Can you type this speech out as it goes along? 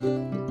Hey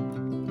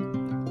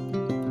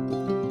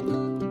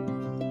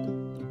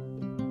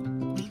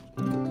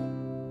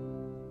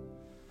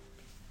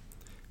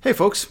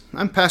folks,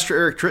 I'm Pastor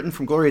Eric Tritton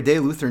from Gloria Dei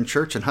Lutheran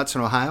Church in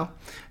Hudson, Ohio,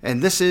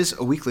 and this is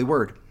A Weekly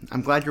Word.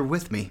 I'm glad you're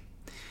with me.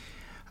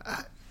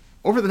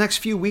 Over the next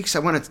few weeks, I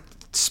want to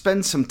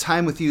spend some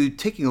time with you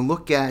taking a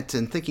look at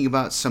and thinking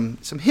about some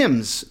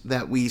hymns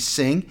that we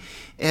sing.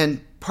 And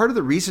part of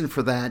the reason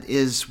for that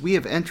is we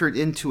have entered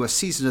into a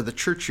season of the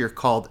church year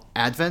called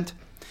Advent.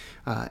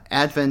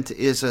 Advent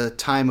is a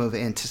time of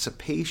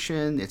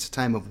anticipation, it's a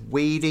time of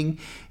waiting,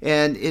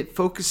 and it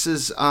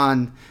focuses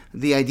on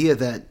the idea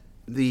that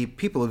the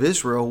people of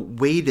Israel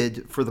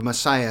waited for the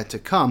Messiah to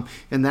come,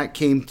 and that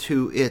came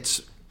to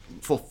its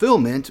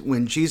fulfillment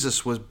when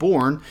Jesus was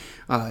born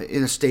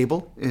in a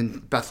stable in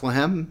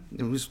Bethlehem.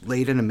 It was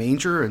laid in a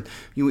manger, and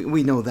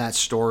we know that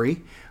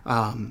story.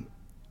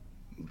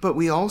 But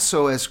we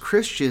also, as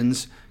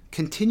Christians,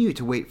 continue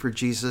to wait for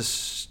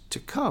Jesus to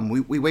come.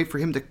 We wait for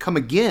him to come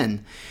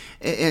again.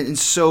 And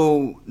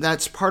so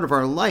that's part of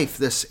our life,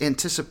 this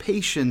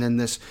anticipation and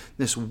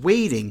this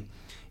waiting.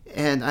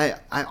 And I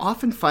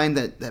often find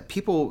that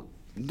people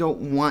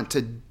don't want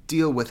to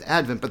deal with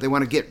Advent, but they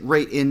want to get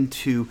right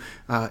into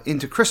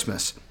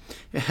Christmas.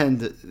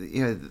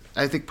 And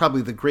I think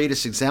probably the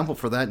greatest example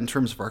for that in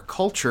terms of our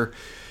culture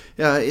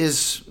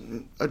is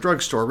a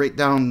drugstore right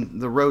down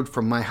the road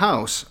from my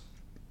house.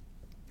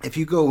 If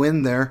you go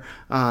in there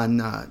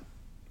on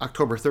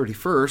October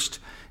 31st,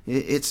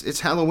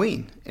 it's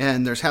Halloween,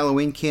 and there's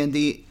Halloween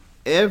candy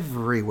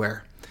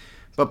everywhere.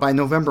 But by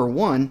November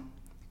 1,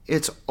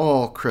 it's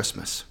all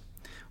Christmas.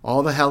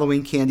 All the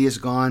Halloween candy is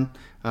gone.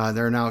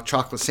 There are now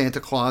chocolate Santa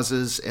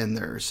Clauses, and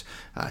there's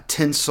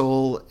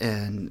tinsel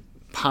and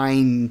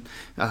pine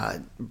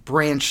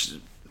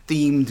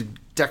branch-themed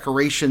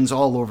decorations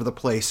all over the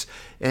place,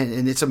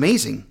 and it's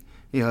amazing.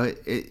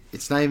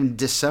 It's not even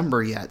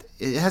December yet.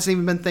 It hasn't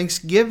even been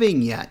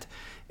Thanksgiving yet,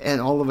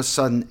 and all of a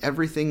sudden,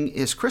 everything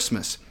is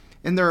Christmas.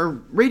 And there are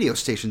radio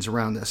stations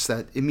around us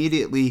that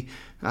immediately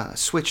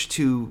switch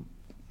to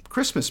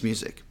Christmas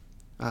music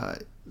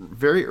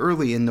very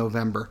early in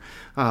November.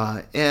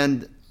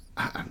 And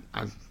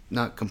I'm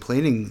not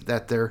complaining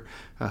that they're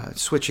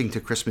switching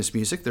to Christmas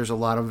music. There's a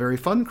lot of very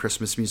fun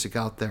Christmas music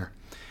out there.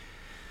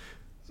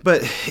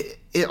 But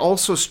it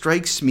also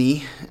strikes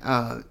me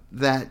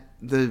that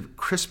the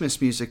Christmas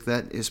music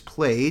that is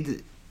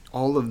played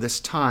all of this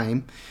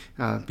time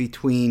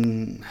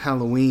between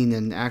Halloween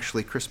and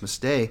actually Christmas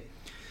Day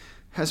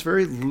has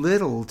very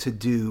little to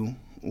do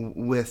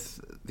with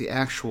the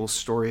actual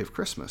story of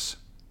Christmas.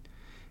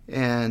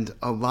 And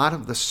a lot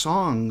of the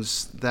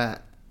songs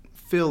that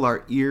fill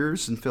our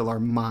ears and fill our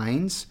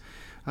minds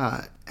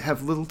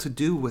have little to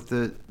do with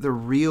the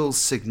real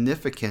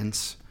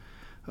significance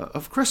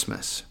of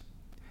Christmas.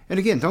 And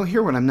again, don't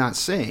hear what I'm not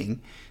saying.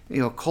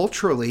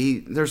 Culturally,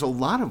 there's a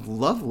lot of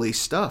lovely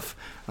stuff,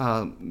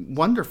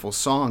 wonderful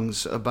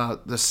songs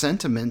about the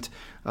sentiment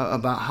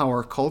about how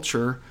our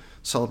culture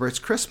celebrates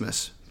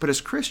Christmas. But as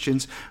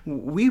Christians,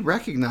 we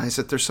recognize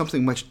that there's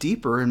something much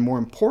deeper and more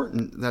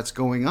important that's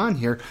going on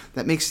here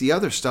that makes the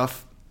other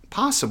stuff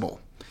possible.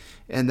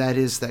 And that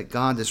is that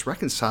God is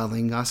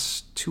reconciling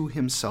us to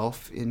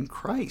himself in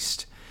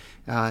Christ.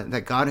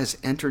 That God has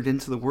entered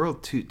into the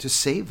world to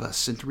save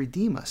us and to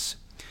redeem us.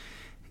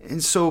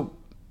 And so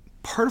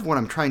part of what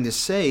I'm trying to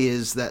say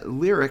is that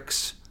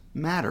lyrics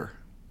matter.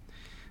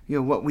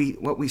 What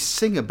we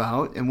sing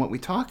about and what we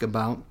talk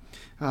about,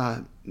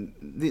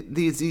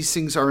 these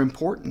things are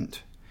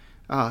important.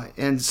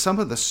 And some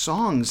of the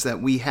songs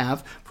that we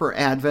have for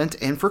Advent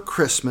and for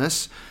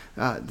Christmas,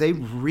 they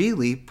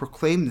really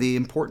proclaim the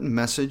important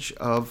message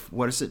of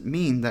what does it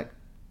mean that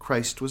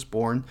Christ was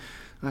born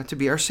to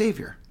be our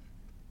Savior.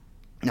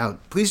 Now,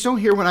 please don't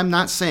hear what I'm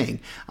not saying.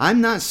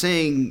 I'm not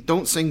saying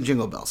don't sing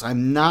Jingle Bells.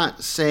 I'm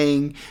not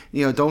saying,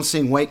 don't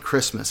sing White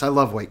Christmas. I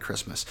love White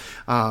Christmas.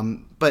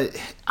 But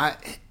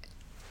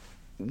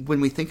when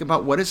we think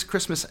about what is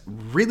Christmas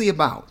really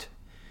about,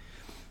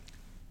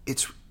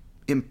 it's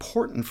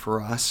important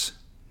for us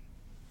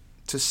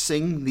to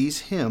sing these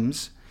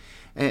hymns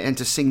and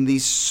to sing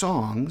these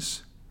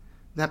songs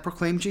that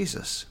proclaim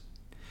Jesus,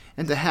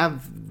 and to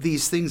have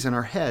these things in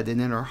our head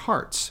and in our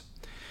hearts.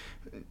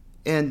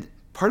 And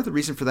part of the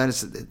reason for that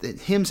is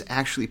that hymns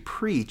actually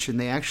preach and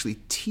they actually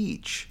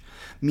teach.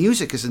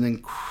 Music is an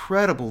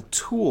incredible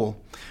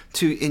tool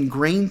to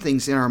ingrain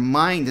things in our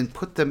mind and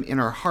put them in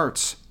our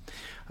hearts.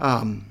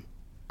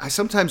 I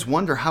sometimes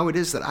wonder how it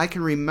is that I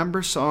can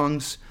remember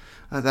songs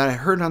that I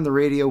heard on the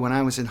radio when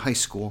I was in high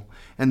school,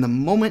 and the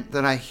moment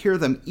that I hear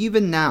them,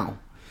 even now,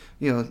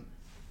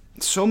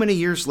 so many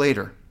years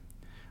later,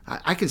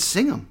 I can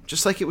sing them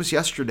just like it was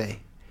yesterday.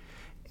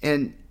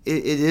 And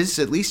it is,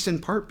 at least in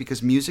part,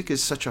 because music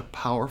is such a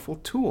powerful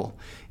tool,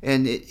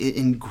 and it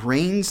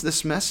ingrains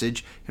this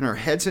message in our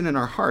heads and in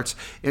our hearts.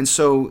 And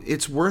so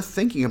it's worth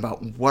thinking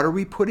about, what are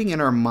we putting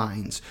in our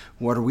minds?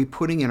 What are we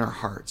putting in our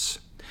hearts?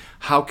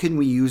 How can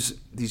we use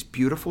these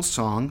beautiful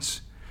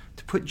songs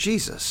to put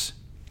Jesus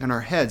in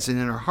our heads and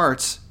in our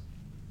hearts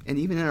and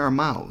even in our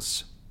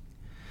mouths?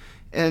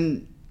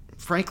 And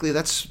frankly,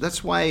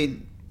 that's why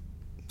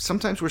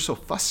sometimes we're so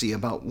fussy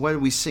about what do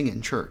we sing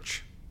in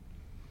church.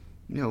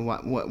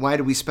 Why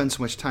do we spend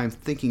so much time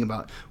thinking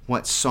about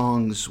what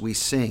songs we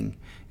sing?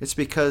 It's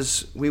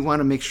because we want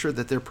to make sure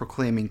that they're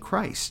proclaiming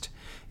Christ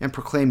and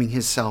proclaiming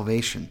his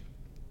salvation.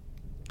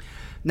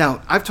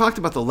 Now, I've talked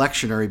about the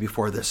lectionary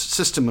before, this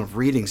system of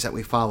readings that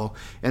we follow,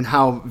 and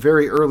how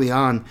very early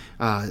on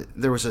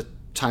there was a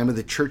time of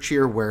the church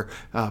year where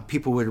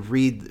people would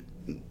read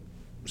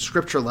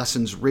scripture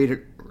lessons right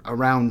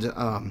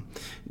around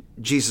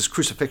Jesus'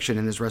 crucifixion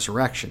and his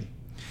resurrection.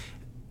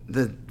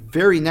 The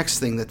very next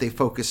thing that they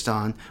focused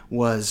on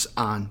was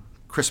on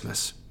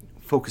Christmas,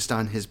 focused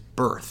on his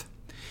birth.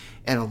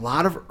 And a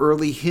lot of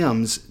early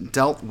hymns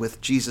dealt with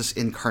Jesus'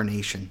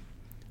 incarnation.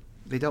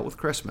 They dealt with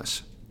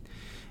Christmas.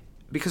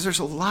 Because there's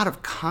a lot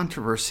of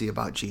controversy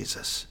about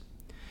Jesus.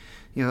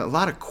 A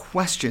lot of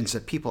questions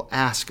that people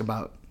ask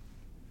about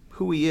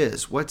who he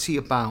is, what's he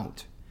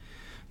about.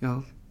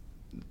 A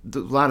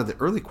lot of the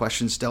early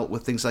questions dealt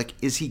with things like,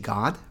 is he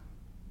God?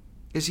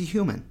 Is he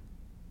human?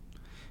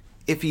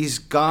 If he's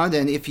God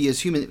and if he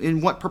is human,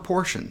 in what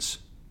proportions?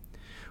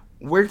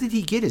 Where did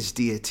he get his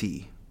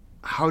deity?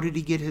 How did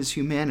he get his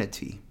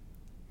humanity?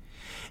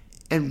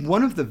 And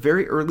one of the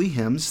very early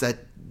hymns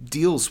that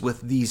deals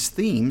with these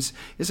themes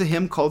is a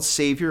hymn called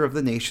Savior of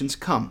the Nations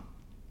Come.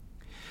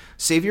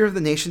 Savior of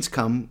the Nations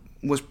Come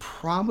was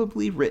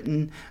probably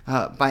written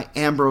by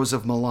Ambrose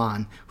of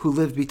Milan, who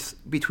lived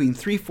between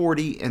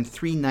 340 and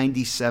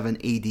 397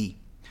 AD.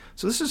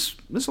 So this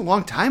is a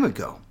long time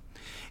ago.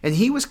 And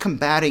he was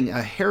combating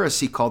a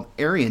heresy called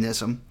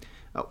Arianism,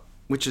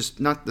 which is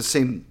not the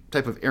same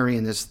type of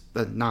Arian as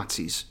the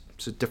Nazis.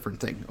 It's a different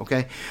thing,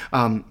 okay?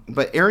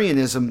 But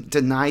Arianism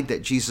denied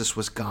that Jesus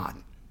was God.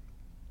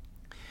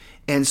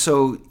 And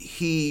so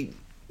he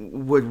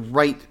would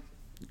write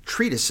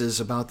treatises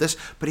about this,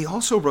 but he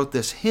also wrote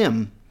this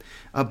hymn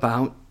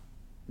about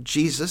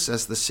Jesus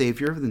as the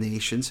Savior of the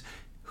nations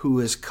who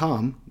has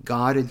come,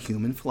 God in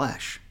human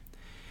flesh.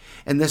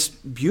 And this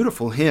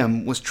beautiful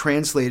hymn was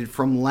translated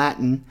from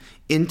Latin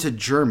into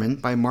German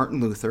by Martin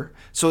Luther.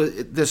 So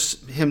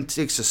this hymn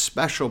takes a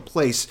special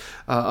place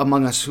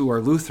among us who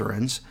are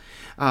Lutherans.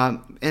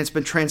 And it's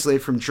been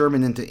translated from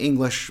German into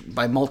English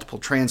by multiple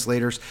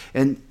translators.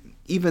 And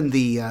even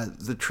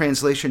the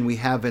translation we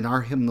have in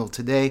our hymnal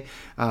today,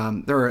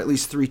 there are at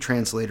least 3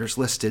 translators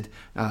listed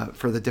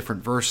for the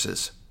different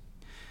verses.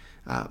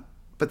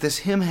 But this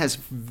hymn has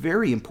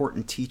very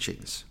important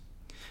teachings.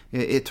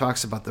 It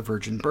talks about the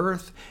virgin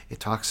birth. It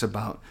talks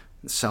about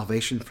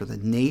salvation for the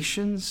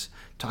nations.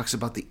 It talks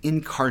about the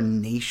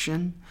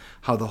incarnation,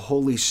 how the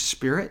Holy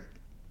Spirit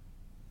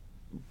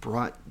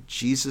brought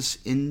Jesus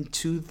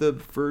into the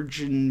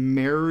Virgin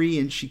Mary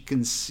and she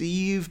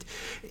conceived.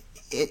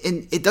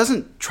 And it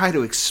doesn't try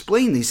to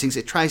explain these things.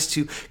 It tries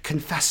to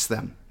confess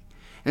them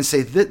and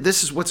say,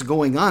 this is what's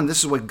going on.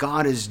 This is what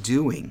God is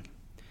doing.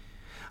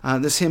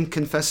 This hymn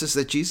confesses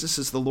that Jesus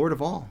is the Lord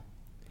of all.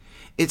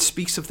 It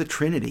speaks of the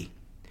Trinity.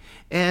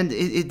 And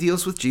it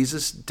deals with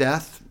Jesus'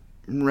 death,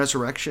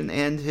 resurrection,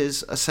 and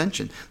his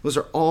ascension. Those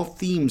are all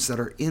themes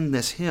that are in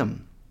this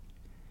hymn.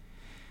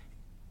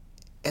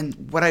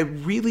 And what I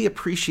really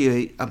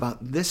appreciate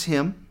about this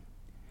hymn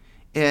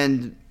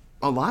and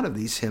a lot of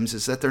these hymns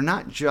is that they're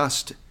not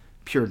just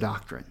pure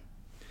doctrine.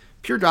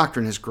 Pure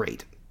doctrine is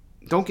great.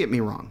 Don't get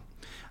me wrong.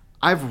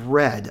 I've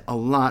read a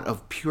lot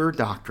of pure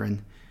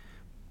doctrine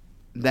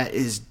that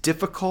is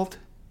difficult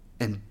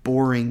and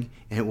boring,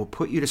 and it will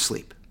put you to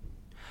sleep.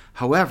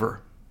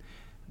 However,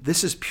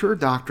 this is pure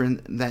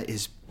doctrine that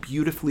is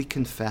beautifully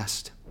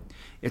confessed.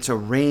 It's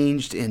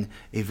arranged in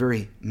a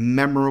very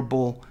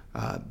memorable,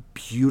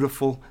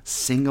 beautiful,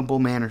 singable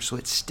manner, so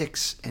it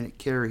sticks and it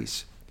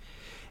carries.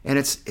 And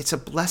it's a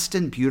blessed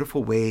and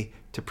beautiful way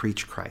to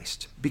preach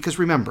Christ. Because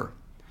remember,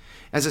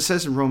 as it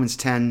says in Romans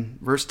 10,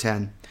 verse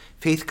 10,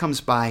 faith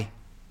comes by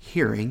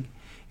hearing,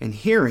 and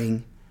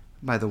hearing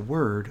by the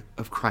word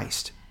of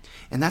Christ.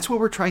 And that's what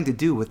we're trying to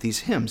do with these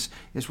hymns,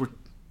 is we're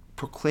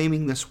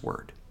proclaiming this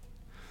word.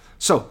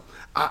 So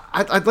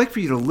I'd like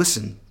for you to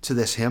listen to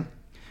this hymn.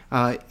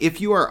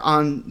 If you are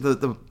on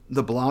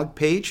the blog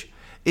page,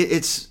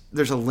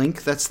 there's a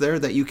link that's there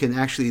that you can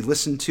actually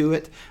listen to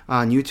it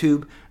on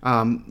YouTube.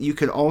 You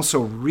can also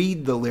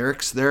read the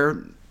lyrics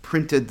there,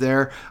 printed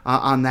there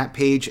on that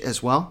page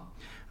as well.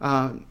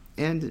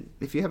 And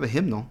if you have a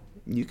hymnal,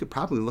 you could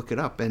probably look it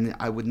up, and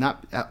I would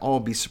not at all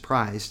be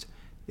surprised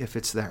if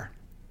it's there.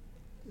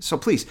 So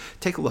please,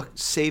 take a look.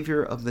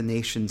 Savior of the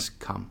Nations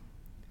Come.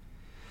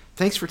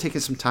 Thanks for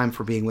taking some time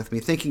for being with me,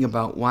 thinking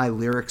about why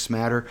lyrics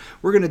matter.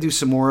 We're going to do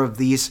some more of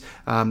these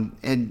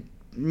and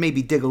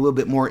maybe dig a little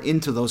bit more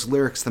into those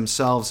lyrics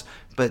themselves,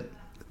 but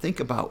think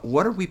about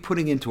what are we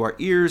putting into our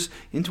ears,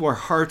 into our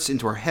hearts,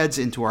 into our heads,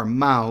 into our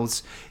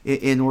mouths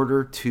in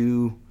order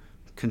to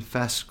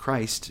confess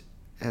Christ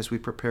as we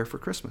prepare for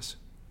Christmas.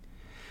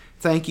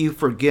 Thank you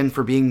again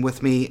for being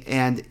with me,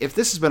 and if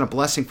this has been a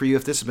blessing for you,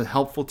 if this has been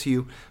helpful to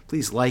you,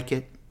 please like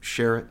it,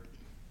 share it,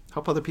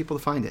 help other people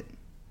to find it.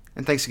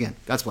 And thanks again.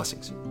 God's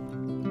blessings.